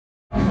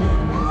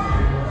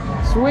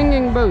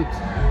Swinging boat.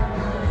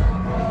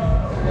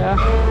 Yeah.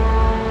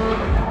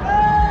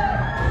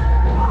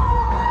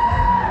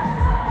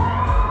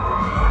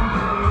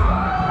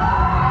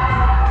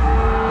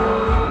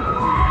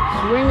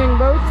 Swinging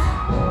boat.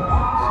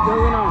 What's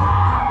going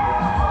on?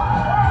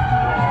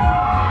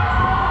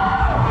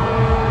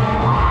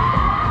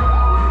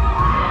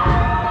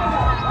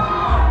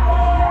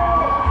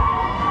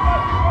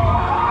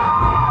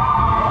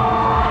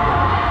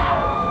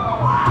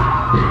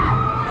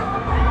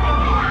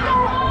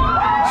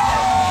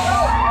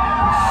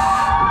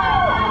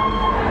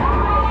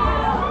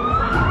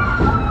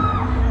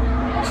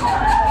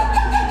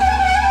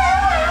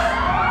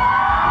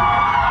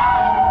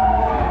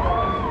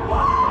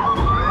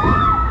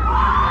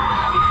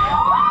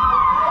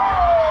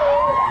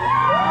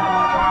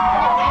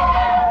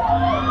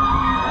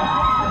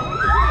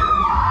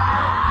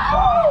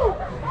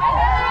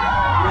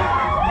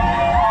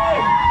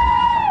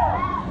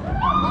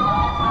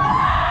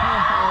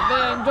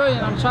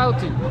 I'm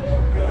shouting.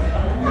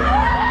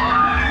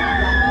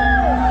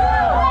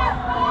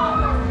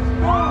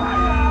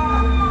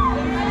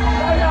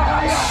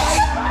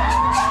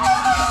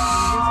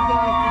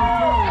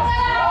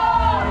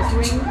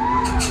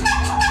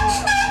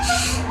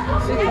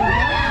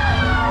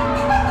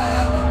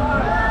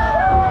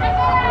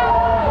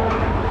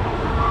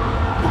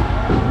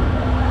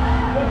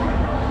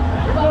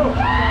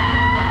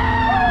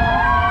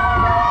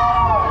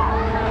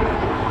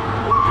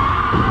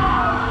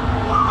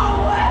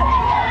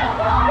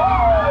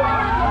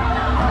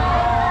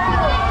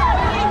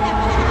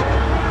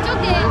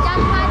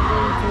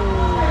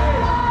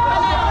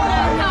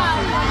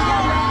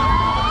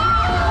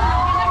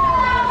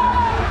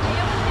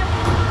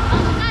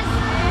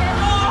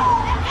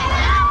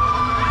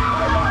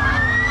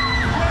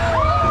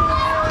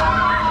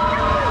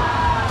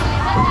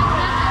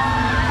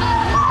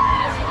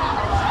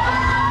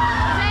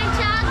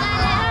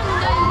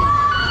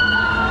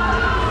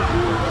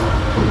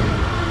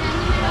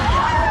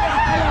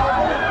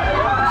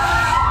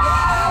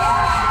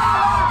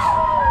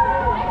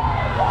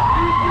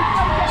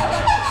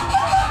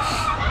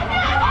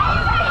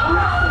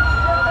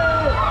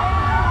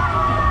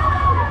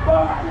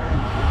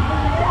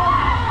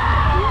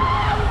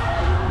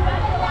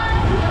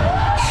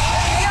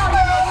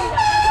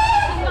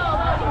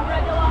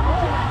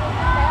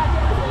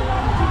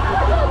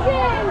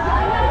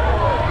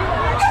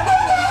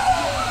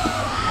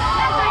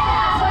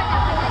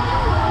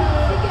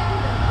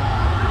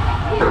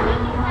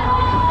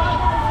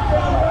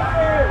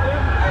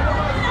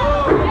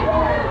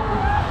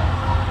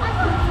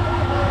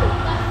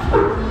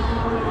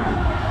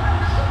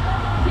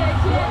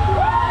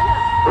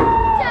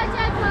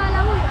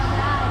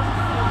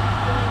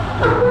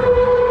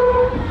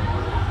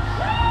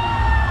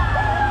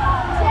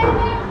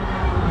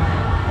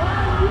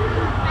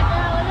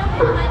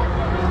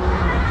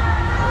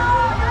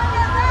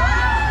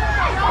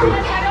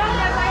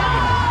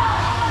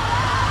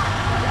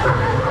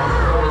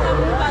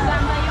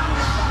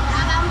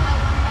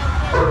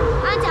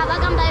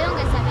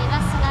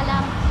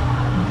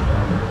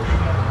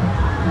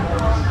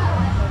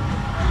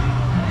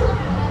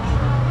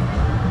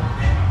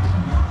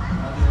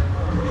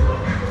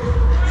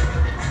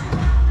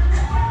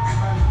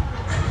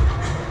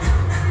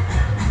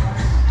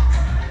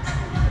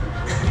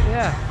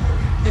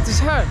 It is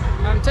hard,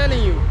 I'm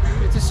telling you,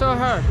 it is so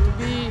hard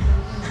to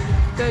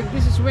take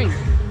this swing.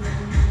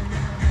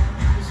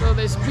 So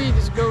the speed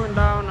is going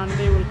down and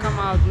they will come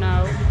out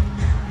now.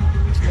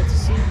 Let's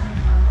see.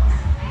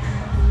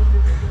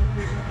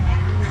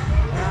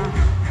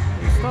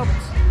 They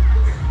stopped.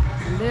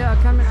 And they are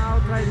coming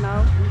out right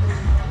now.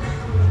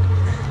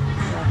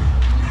 Yeah.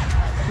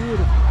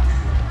 Beautiful.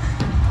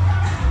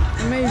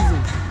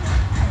 Amazing.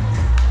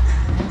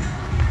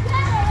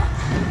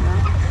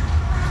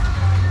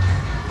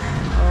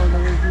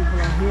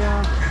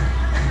 Here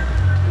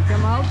we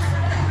come out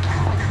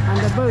and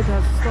the boat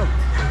has stopped.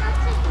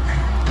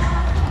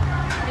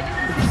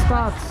 It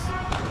starts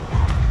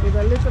with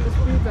a little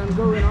speed and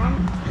going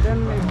on,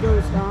 then it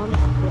goes down.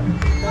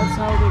 That's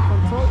how they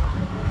control.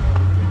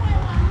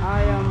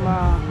 I am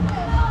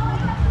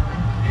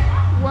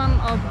one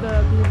of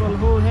the people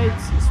who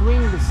hates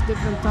swings,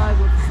 different type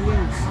of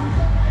swings.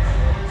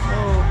 So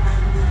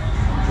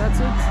that's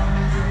it.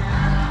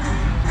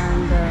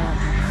 And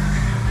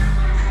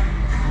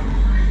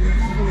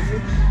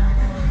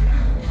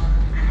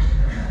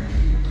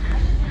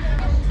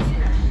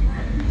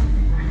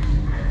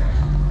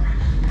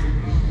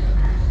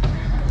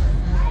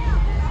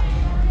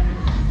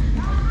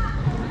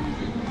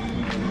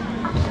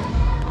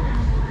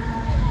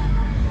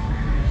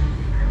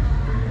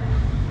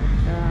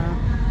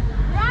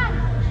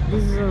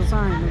this is a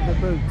sign of the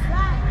boat.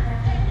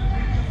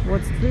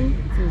 What string?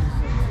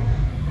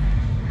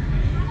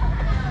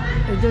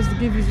 It just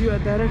gives you a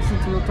direction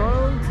to the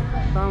toilet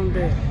down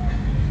there.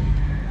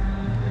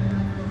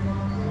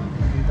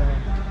 And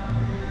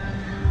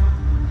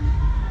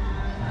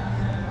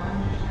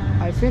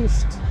I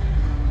finished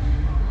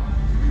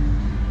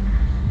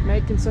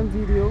making some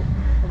video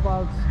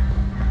about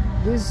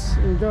this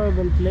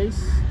enjoyable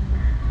place.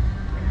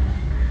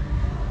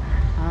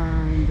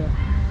 And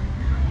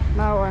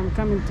now I'm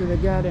coming to the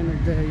garden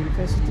of the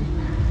university.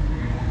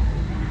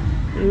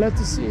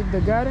 Let's see,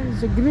 the garden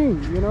is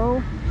green, you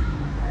know.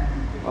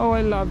 Oh,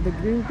 I love the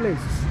green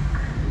places.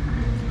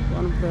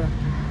 One of the,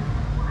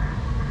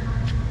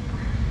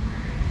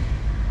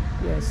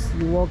 yes,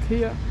 you walk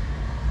here.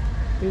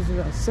 This is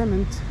a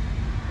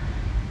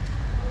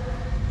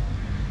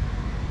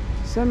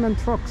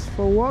cement rocks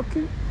for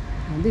walking,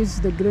 and this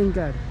is the green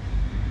garden.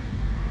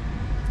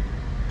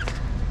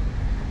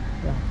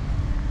 Yeah.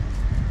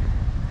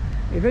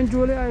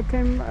 Eventually I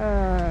came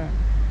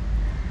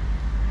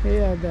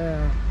here,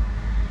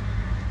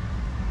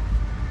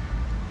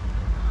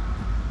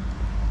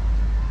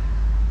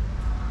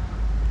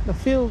 the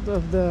field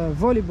of the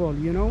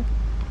volleyball, you know.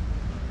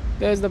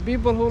 There's the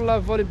people who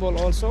love volleyball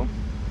also,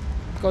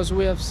 because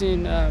we have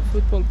seen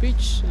football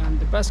pitch and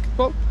the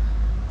basketball,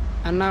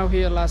 and now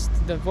here last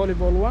the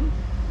volleyball one.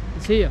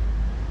 It's here.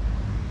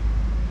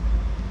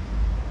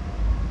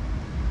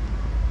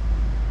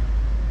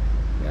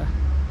 Yeah,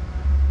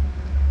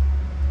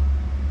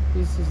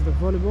 this is the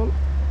volleyball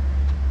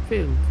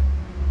field.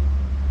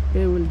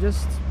 They will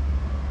just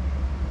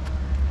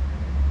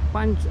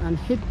punch and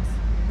hit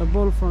the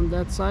ball from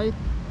that side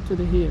to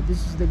the here.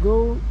 This is the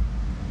goal,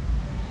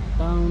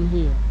 down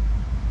here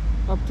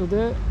up to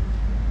there,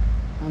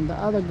 and the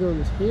other goal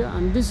is here,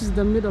 and this is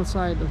the middle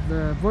side of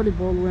the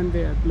volleyball when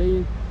they are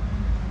playing.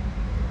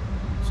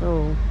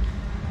 So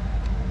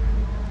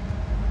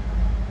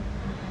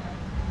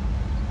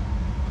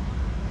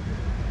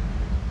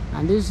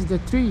and this is the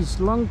trees,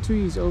 long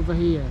trees over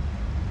here.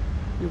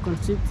 You can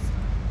sit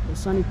the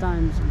sunny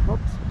times and hot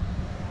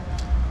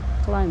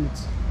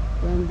climates.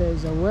 When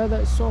there's a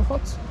weather so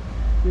hot,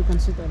 you can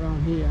sit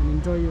around here and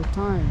enjoy your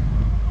time.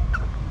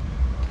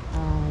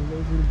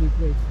 It will be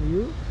great for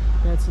you.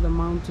 That's the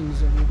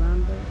mountains of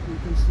Uganda. You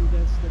can see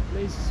that's the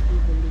places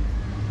people live.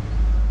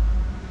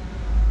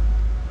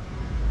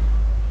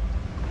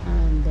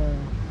 And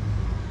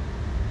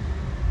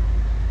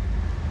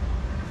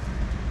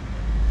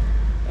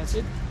that's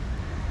it.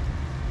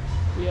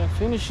 We are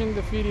finishing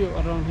the video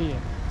around here.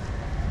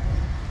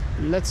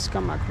 Let's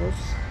come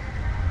across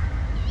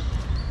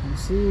and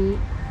see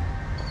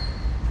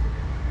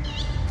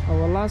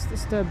our last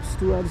steps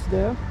towards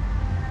there.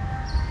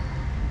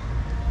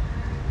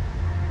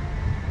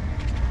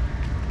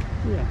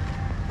 Yeah,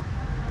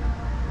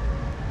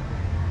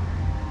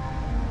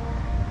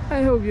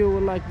 I hope you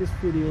will like this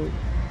video,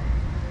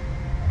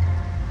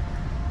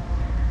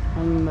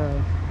 and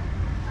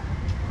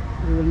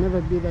it will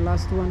never be the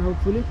last one.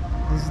 Hopefully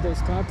this is the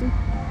starting.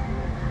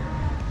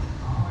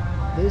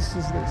 This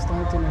is the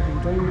starting of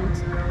enjoyment.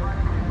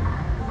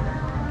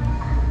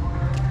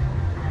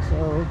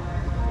 So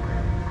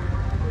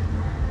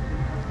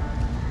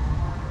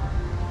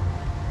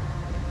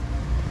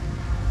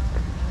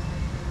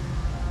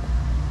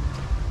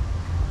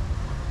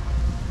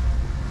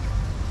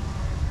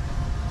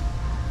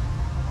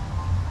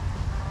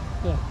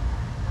yeah.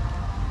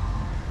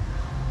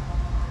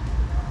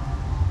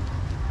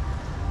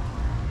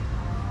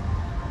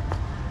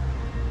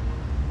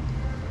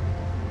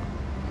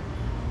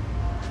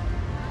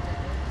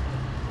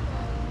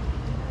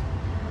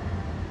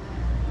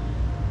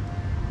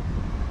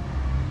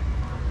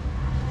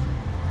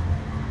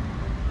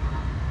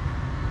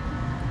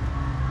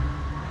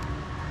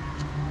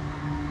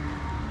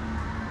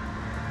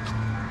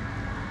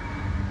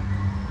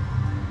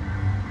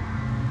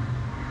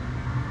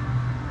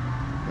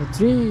 The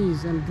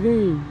trees and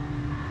green,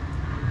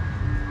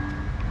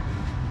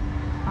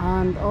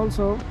 and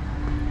also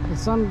the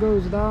sun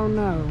goes down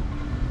now.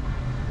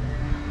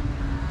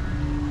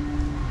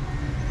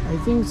 I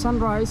think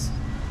sunrise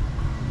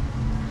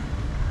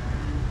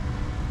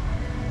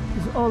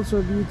is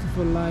also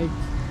beautiful like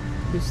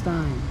this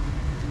time.